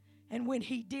 And when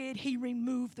He did, He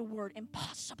removed the word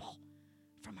impossible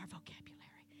from our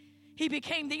vocabulary. He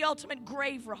became the ultimate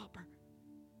grave robber.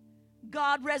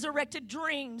 God resurrected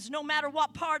dreams, no matter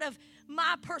what part of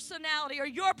my personality or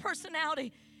your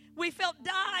personality we felt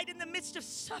died in the midst of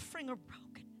suffering or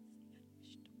brokenness,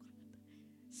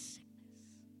 sickness,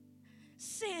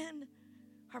 sin,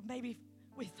 or maybe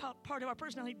we thought part of our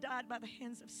personality died by the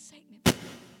hands of Satan.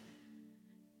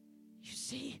 You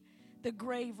see, the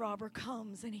grave robber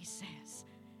comes and he says,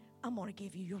 I'm going to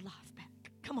give you your life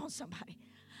back. Come on, somebody.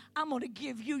 I'm going to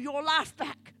give you your life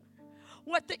back.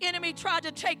 What the enemy tried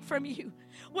to take from you,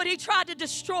 what he tried to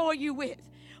destroy you with,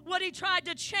 what he tried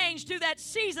to change through that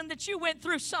season that you went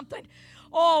through something.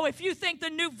 Oh, if you think the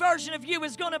new version of you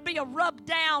is going to be a rubbed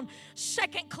down,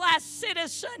 second-class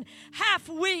citizen, half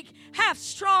weak, half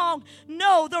strong,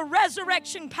 no, the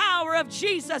resurrection power of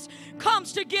Jesus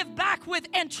comes to give back with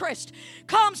interest,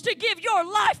 comes to give your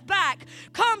life back,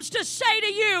 comes to say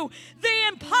to you, the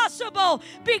impossible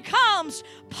becomes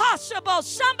possible.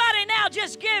 Somebody now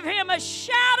just give Him a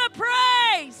shout of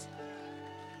praise.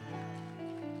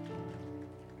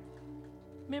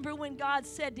 Remember when God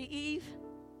said to Eve,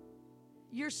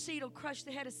 your seed will crush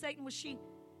the head of Satan? Well, she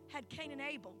had Cain and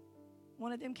Abel.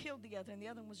 One of them killed the other, and the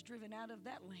other one was driven out of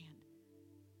that land.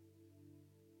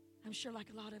 I'm sure like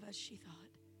a lot of us, she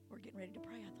thought, we're getting ready to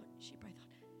pray. She probably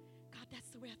thought, God,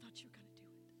 that's the way I thought you were going to do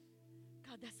it.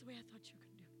 God, that's the way I thought you were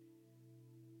going to do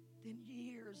it. Then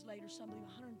years later, somebody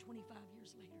 125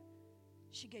 years later,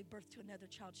 she gave birth to another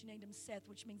child. She named him Seth,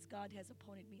 which means God has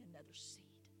appointed me another seed.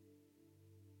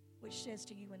 Which says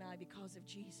to you and I, because of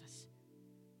Jesus,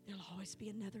 there'll always be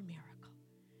another miracle.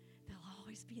 There'll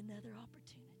always be another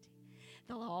opportunity.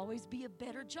 There'll always be a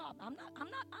better job. I'm not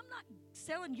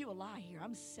selling you a lie here.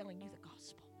 I'm selling you the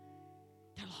gospel.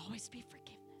 There'll always be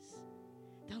forgiveness.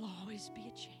 There'll always be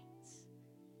a chance.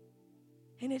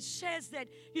 And it says that,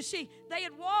 you see, they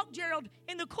had walked, Gerald,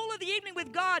 in the cool of the evening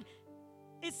with God.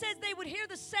 It says they would hear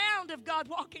the sound of God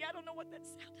walking. I don't know what that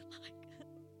sounded like.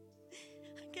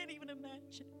 I can't even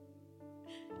imagine.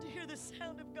 To hear the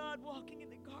sound of God walking in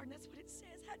the garden. That's what it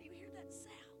says. How do you hear that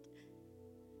sound?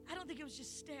 I don't think it was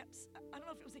just steps. I don't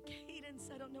know if it was a cadence.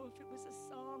 I don't know if it was a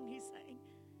song he sang.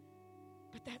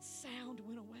 But that sound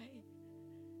went away.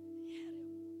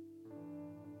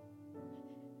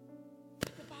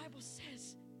 The Bible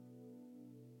says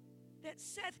that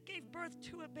Seth gave birth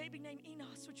to a baby named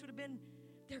Enos, which would have been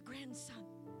their grandson.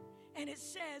 And it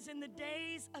says in the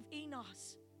days of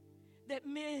Enos that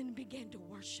men began to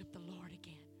worship the Lord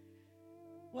again.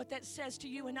 What that says to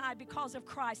you and I, because of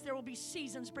Christ, there will be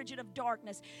seasons, Bridget, of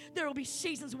darkness. There will be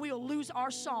seasons we'll lose our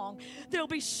song. There will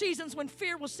be seasons when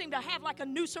fear will seem to have like a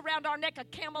noose around our neck, a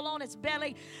camel on its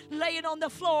belly, laying on the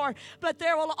floor. But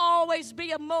there will always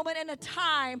be a moment and a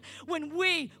time when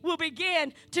we will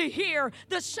begin to hear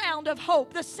the sound of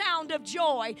hope, the sound of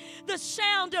joy, the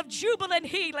sound of jubilant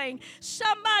healing.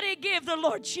 Somebody give the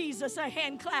Lord Jesus a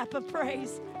hand clap of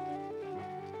praise.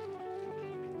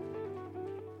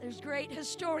 There's great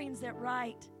historians that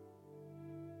write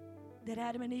that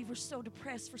Adam and Eve were so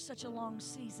depressed for such a long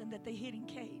season that they hid in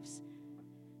caves.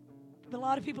 But a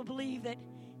lot of people believe that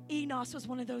Enos was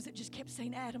one of those that just kept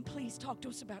saying, Adam, please talk to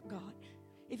us about God.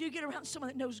 If you get around someone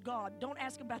that knows God, don't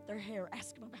ask them about their hair,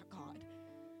 ask them about God.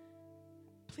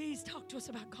 Please talk to us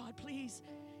about God. Please,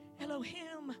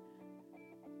 Elohim,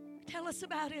 tell us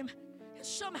about him. And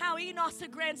somehow Enos, the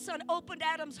grandson, opened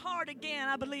Adam's heart again,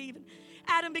 I believe. And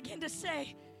Adam began to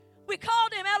say, we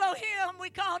called him Elohim. We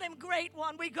called him Great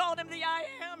One. We called him the I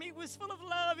Am. He was full of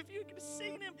love. If you could have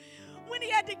seen him when he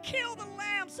had to kill the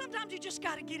lamb, sometimes you just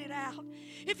got to get it out.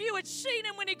 If you had seen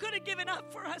him when he could have given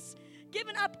up for us,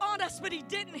 given up on us, but he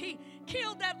didn't. He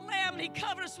killed that lamb and he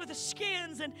covered us with the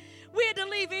skins, and we had to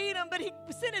leave Edom, but he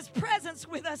was in his presence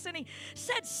with us, and he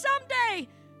said, someday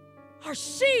our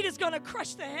seed is going to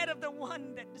crush the head of the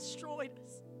one that destroyed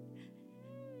us.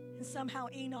 And somehow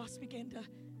Enos began to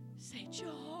say,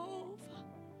 Jehovah,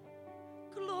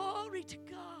 glory to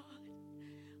God.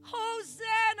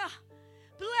 Hosanna,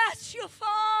 bless you,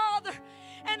 Father.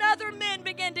 And other men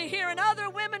began to hear, and other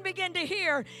women began to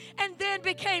hear, and then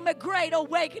became a great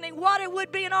awakening. What it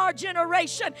would be in our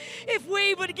generation if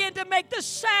we would begin to make the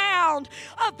sound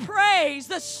of praise,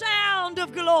 the sound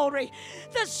of glory,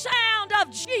 the sound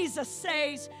of Jesus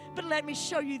says. But let me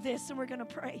show you this, and we're going to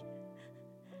pray.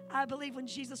 I believe when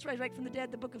Jesus resurrected from the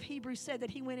dead, the book of Hebrews said that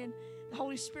he went in, the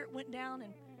Holy Spirit went down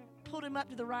and pulled him up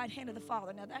to the right hand of the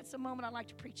Father. Now that's a moment I'd like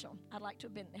to preach on. I'd like to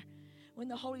have been there. When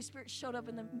the Holy Spirit showed up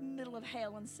in the middle of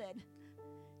hell and said,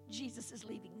 Jesus is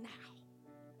leaving now.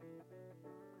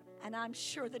 And I'm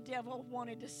sure the devil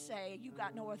wanted to say, you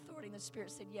got no authority. And the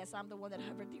Spirit said, yes, I'm the one that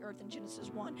hovered the earth in Genesis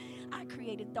 1. I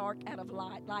created dark out of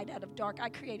light, light out of dark. I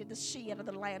created the sea out of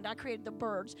the land. I created the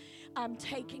birds. I'm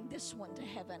taking this one to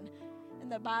heaven. And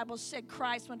the Bible said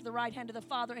Christ went to the right hand of the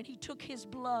Father, and he took his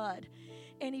blood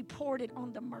and he poured it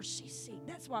on the mercy seat.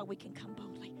 That's why we can come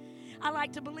boldly. I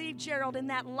like to believe, Gerald, in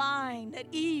that line, that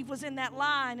Eve was in that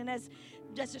line. And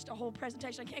that's just a whole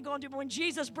presentation I can't go into. But when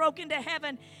Jesus broke into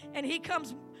heaven and he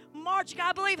comes marching,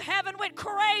 I believe heaven went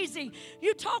crazy.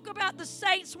 You talk about the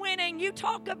saints winning. You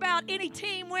talk about any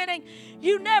team winning.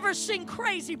 You never sing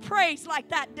crazy praise like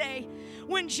that day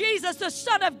when Jesus, the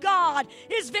Son of God,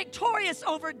 is victorious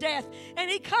over death.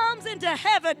 And he comes into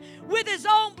heaven with his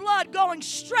own blood going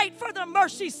straight for the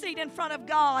mercy seat in front of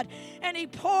God. And he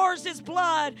pours his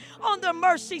blood on the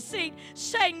mercy seat,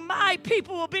 saying, my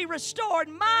people will be restored.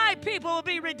 My people will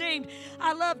be redeemed.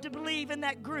 I love to believe in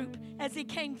that group as he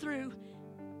came through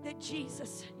that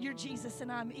Jesus, you're Jesus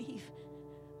and I'm Eve.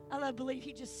 I love to believe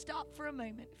he just stopped for a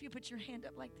moment. If you put your hand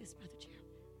up like this, Brother Gerald.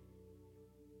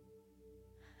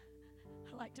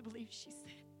 I like to believe she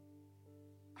said,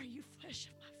 are you flesh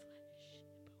of my flesh,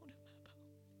 bone of my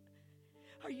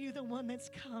bone? Are you the one that's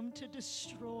come to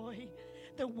destroy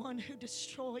the one who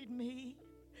destroyed me?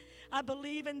 I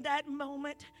believe in that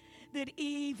moment that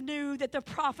Eve knew that the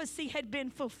prophecy had been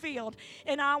fulfilled.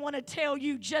 And I want to tell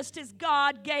you, just as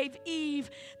God gave Eve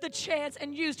the chance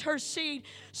and used her seed,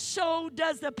 so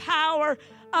does the power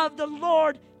of the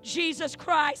Lord Jesus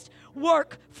Christ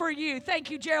work for you.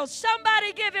 Thank you, Gerald.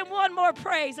 Somebody give him one more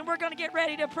praise, and we're going to get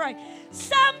ready to pray.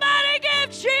 Somebody give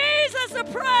Jesus a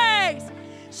praise.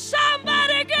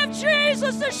 Somebody give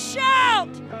Jesus a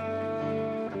shout.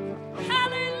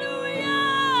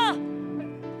 Hallelujah.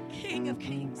 King of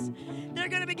Kings. They're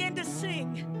going to begin to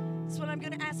sing. That's what I'm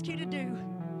going to ask you to do.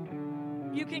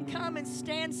 You can come and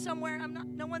stand somewhere.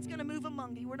 No one's going to move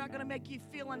among you. We're not going to make you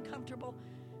feel uncomfortable.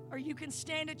 Or you can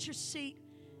stand at your seat.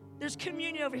 There's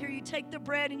communion over here. You take the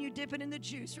bread and you dip it in the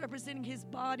juice, representing his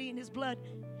body and his blood.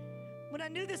 When I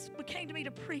knew this came to me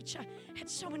to preach, I had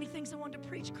so many things I wanted to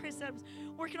preach. Chris, I was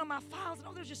working on my files,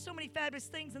 and there's just so many fabulous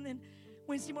things. And then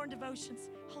Wednesday morning devotions,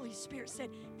 Holy Spirit said,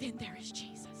 then there is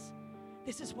Jesus.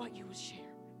 This is what you will share.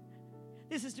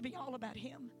 This is to be all about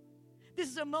him. This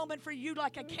is a moment for you,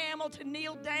 like a camel, to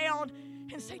kneel down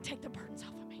and say, take the burdens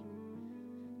off of me.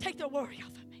 Take the worry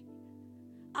off of me.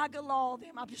 I galal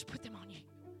them. I'll just put them on you.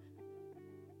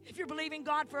 If you're believing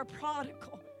God for a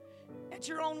prodigal, at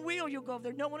your own will, you'll go over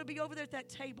there. No one will be over there at that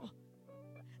table.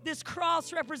 This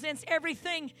cross represents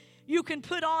everything you can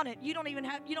put on it. You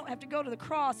don't have to go to the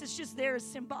cross. It's just there as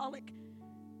symbolic.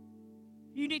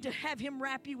 You need to have him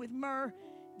wrap you with myrrh.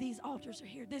 These altars are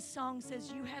here. This song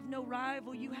says, you have no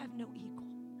rival, you have no equal.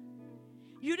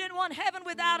 You didn't want heaven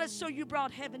without us, so you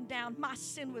brought heaven down. My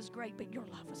sin was great, but your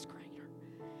love was greater.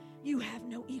 You have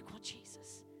no equal,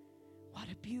 Jesus. What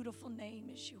a beautiful name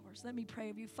is yours. Let me pray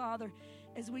of you, Father,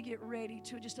 as we get ready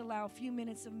to just allow a few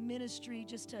minutes of ministry,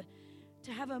 just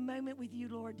to have a moment with you,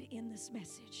 Lord, to end this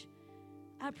message.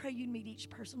 I pray you'd meet each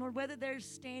person, Lord, whether they're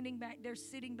standing back there,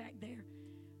 sitting back there,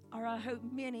 Or I hope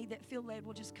many that feel led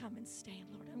will just come and stand.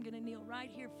 Lord, I'm going to kneel right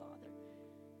here, Father.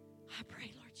 I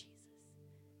pray, Lord Jesus,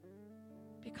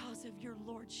 because of your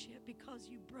lordship, because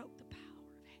you broke the power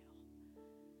of hell.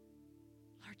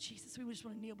 Lord Jesus, we just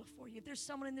want to kneel before you. If there's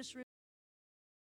someone in this room